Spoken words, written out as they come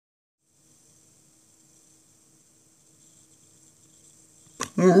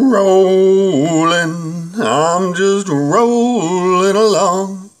Rolling, I'm just rolling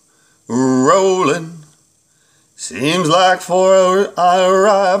along, rolling. Seems like before I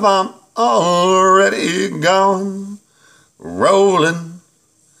arrive, I'm already gone. Rolling,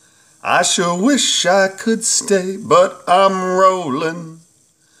 I sure wish I could stay, but I'm rolling.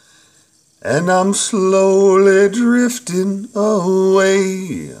 And I'm slowly drifting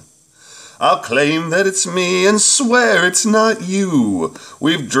away. I'll claim that it's me and swear it's not you.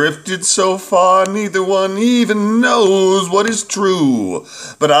 We've drifted so far, neither one even knows what is true.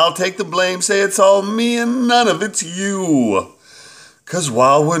 But I'll take the blame, say it's all me and none of it's you. 'Cause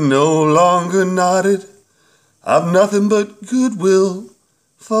while we're no longer knotted, I've nothing but goodwill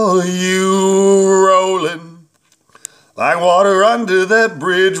for you. Rolling, like water under that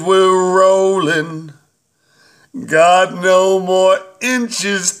bridge, we're rolling. Got no more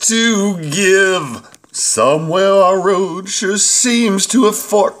inches to give. Somewhere our road sure seems to have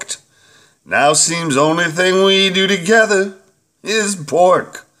forked. Now seems only thing we do together is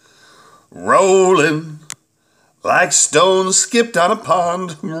pork. Rolling, like stones skipped on a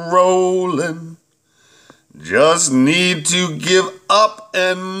pond. Rolling, just need to give up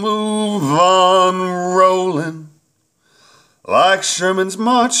and move on. Rolling, like Sherman's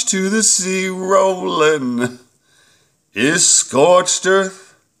march to the sea. Rolling, is scorched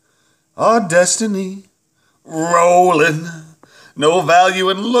earth our destiny? Rolling, no value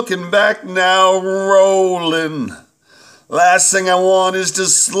in looking back now. Rolling, last thing I want is to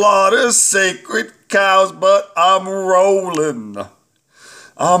slaughter sacred cows, but I'm rolling.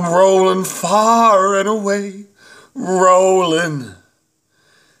 I'm rolling far and away. Rolling,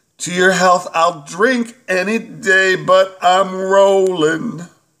 to your health I'll drink any day, but I'm rolling.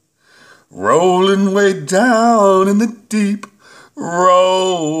 Rolling way down in the deep,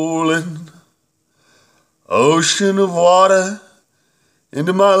 rolling. Ocean of water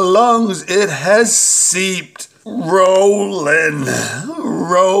into my lungs it has seeped. Rolling,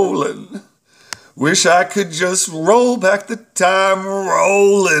 rolling. Wish I could just roll back the time.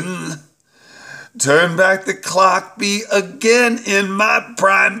 Rolling, turn back the clock, be again in my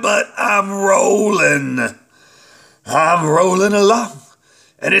prime, but I'm rolling. I'm rolling along,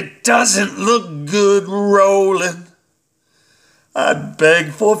 and it doesn't look good. Rolling, I'd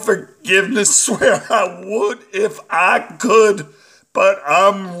beg for forgiveness, swear I would if I could, but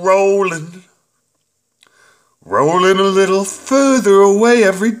I'm rolling. Rolling a little further away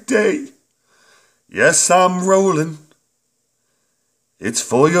every day. Yes, I'm rolling. It's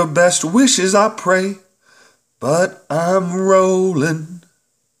for your best wishes I pray, but I'm rolling.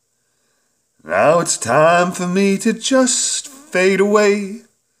 Now it's time for me to just fade away,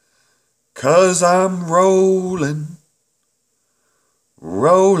 'cause I'm rolling,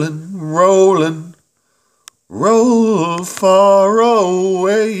 rolling, rolling, roll far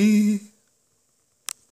away.